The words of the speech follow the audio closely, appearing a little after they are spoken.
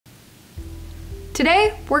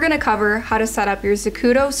Today, we're going to cover how to set up your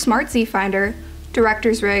Zacuto Smart Z Finder,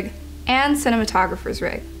 Director's Rig, and Cinematographer's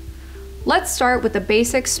Rig. Let's start with the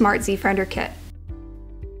basic Smart Z Finder kit.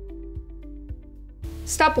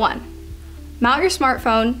 Step 1. Mount your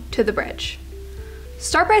smartphone to the bridge.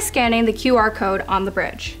 Start by scanning the QR code on the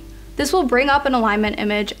bridge. This will bring up an alignment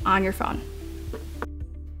image on your phone.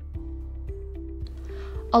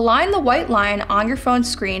 Align the white line on your phone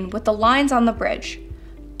screen with the lines on the bridge.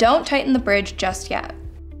 Don't tighten the bridge just yet.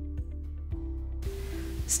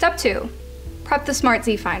 Step 2. Prep the Smart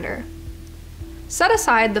Z Finder. Set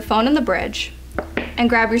aside the phone and the bridge and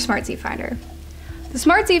grab your Smart Z Finder. The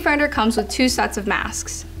Smart Z Finder comes with 2 sets of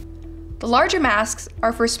masks. The larger masks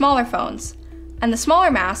are for smaller phones, and the smaller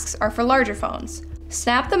masks are for larger phones.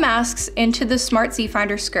 Snap the masks into the Smart Z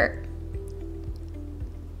Finder skirt.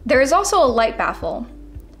 There is also a light baffle.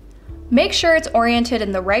 Make sure it's oriented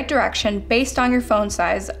in the right direction based on your phone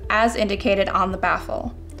size as indicated on the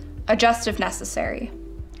baffle. Adjust if necessary.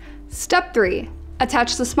 Step 3.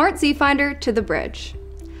 Attach the Smart Z Finder to the bridge.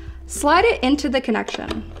 Slide it into the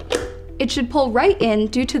connection. It should pull right in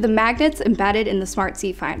due to the magnets embedded in the Smart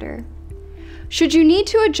Z Finder. Should you need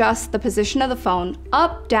to adjust the position of the phone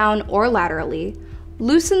up, down, or laterally,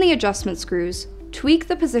 loosen the adjustment screws, tweak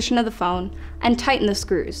the position of the phone, and tighten the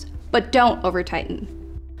screws, but don't over-tighten.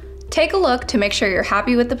 Take a look to make sure you're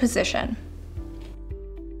happy with the position.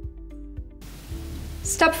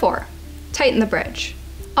 Step 4. Tighten the bridge.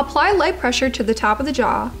 Apply light pressure to the top of the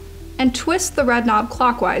jaw and twist the red knob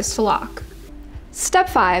clockwise to lock. Step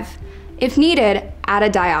 5. If needed, add a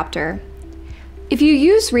diopter. If you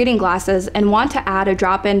use reading glasses and want to add a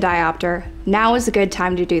drop-in diopter, now is a good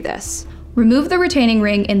time to do this. Remove the retaining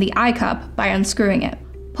ring in the eye cup by unscrewing it.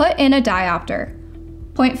 Put in a diopter.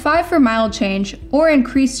 0.5 for mild change, or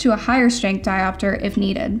increase to a higher strength diopter if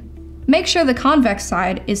needed. Make sure the convex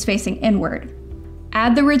side is facing inward.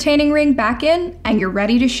 Add the retaining ring back in and you're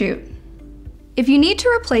ready to shoot. If you need to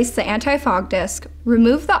replace the anti-fog disc,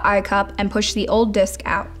 remove the eye cup and push the old disc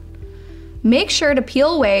out. Make sure to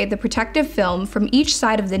peel away the protective film from each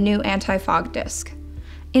side of the new anti-fog disc.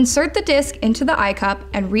 Insert the disc into the eye cup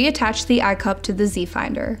and reattach the eye cup to the Z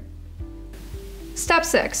Finder. Step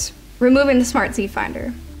 6. Removing the Smart Z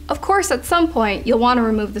Finder. Of course, at some point, you'll want to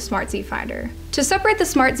remove the Smart Z Finder. To separate the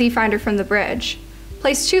Smart Z Finder from the bridge,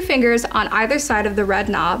 place 2 fingers on either side of the red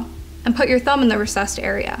knob and put your thumb in the recessed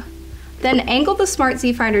area. Then angle the Smart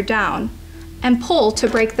Z Finder down and pull to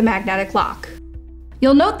break the magnetic lock.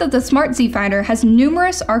 You'll note that the Smart Z Finder has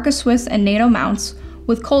numerous Arca Swiss and NATO mounts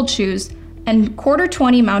with cold shoes and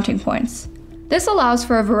 1/4-20 mounting points. This allows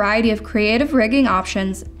for a variety of creative rigging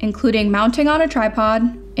options, including mounting on a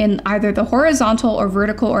tripod in either the horizontal or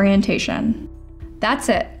vertical orientation. That's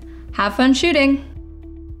it. Have fun shooting!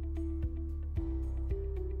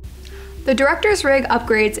 The Director's Rig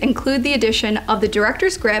upgrades include the addition of the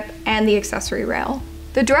Director's Grip and the accessory rail.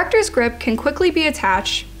 The Director's Grip can quickly be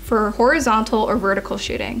attached for horizontal or vertical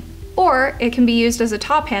shooting, or it can be used as a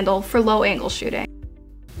top handle for low angle shooting.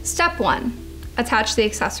 Step 1. Attach the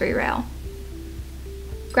accessory rail.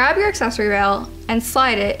 Grab your accessory rail and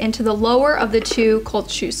slide it into the lower of the 2 Colt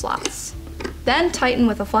shoe slots. Then tighten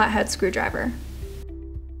with a flathead screwdriver.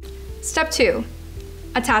 Step 2.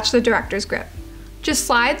 Attach the Director's Grip. Just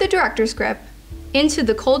slide the Director's Grip into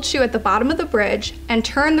the cold shoe at the bottom of the bridge and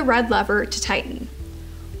turn the red lever to tighten.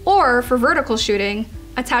 Or, for vertical shooting,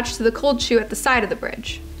 attach to the cold shoe at the side of the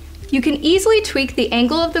bridge. You can easily tweak the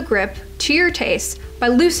angle of the grip to your taste by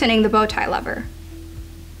loosening the bow tie lever.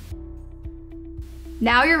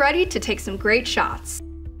 Now you're ready to take some great shots.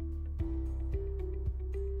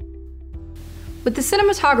 With the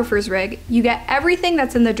Cinematographer's Rig, you get everything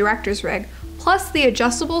that's in the Director's Rig, plus the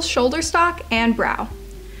adjustable shoulder stock and brow.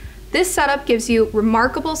 This setup gives you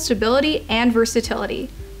remarkable stability and versatility,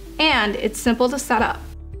 and it's simple to set up.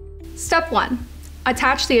 Step 1.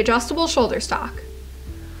 Attach the adjustable shoulder stock.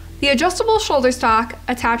 The adjustable shoulder stock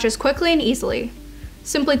attaches quickly and easily.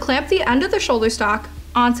 Simply clamp the end of the shoulder stock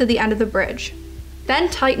onto the end of the bridge. Then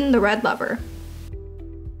tighten the red lever.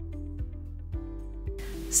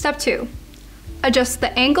 Step 2. Adjust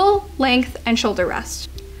the angle, length, and shoulder rest.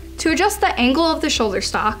 To adjust the angle of the shoulder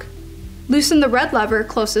stock, loosen the red lever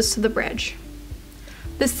closest to the bridge.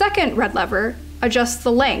 The second red lever adjusts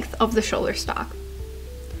the length of the shoulder stock.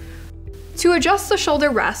 To adjust the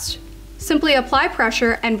shoulder rest, simply apply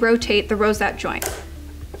pressure and rotate the rosette joint.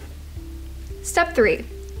 Step 3.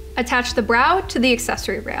 Attach the brow to the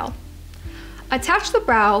accessory rail. Attach the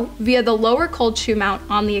brow via the lower cold shoe mount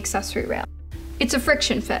on the accessory rail. It's a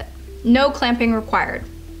friction fit, no clamping required.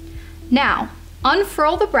 Now,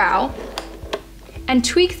 unfurl the brow and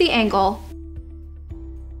tweak the angle.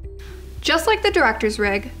 Just like the director's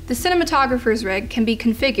rig, the cinematographer's rig can be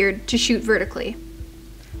configured to shoot vertically.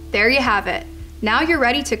 There you have it. Now you're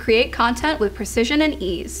ready to create content with precision and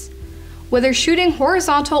ease. Whether shooting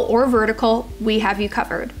horizontal or vertical, we have you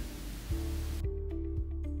covered.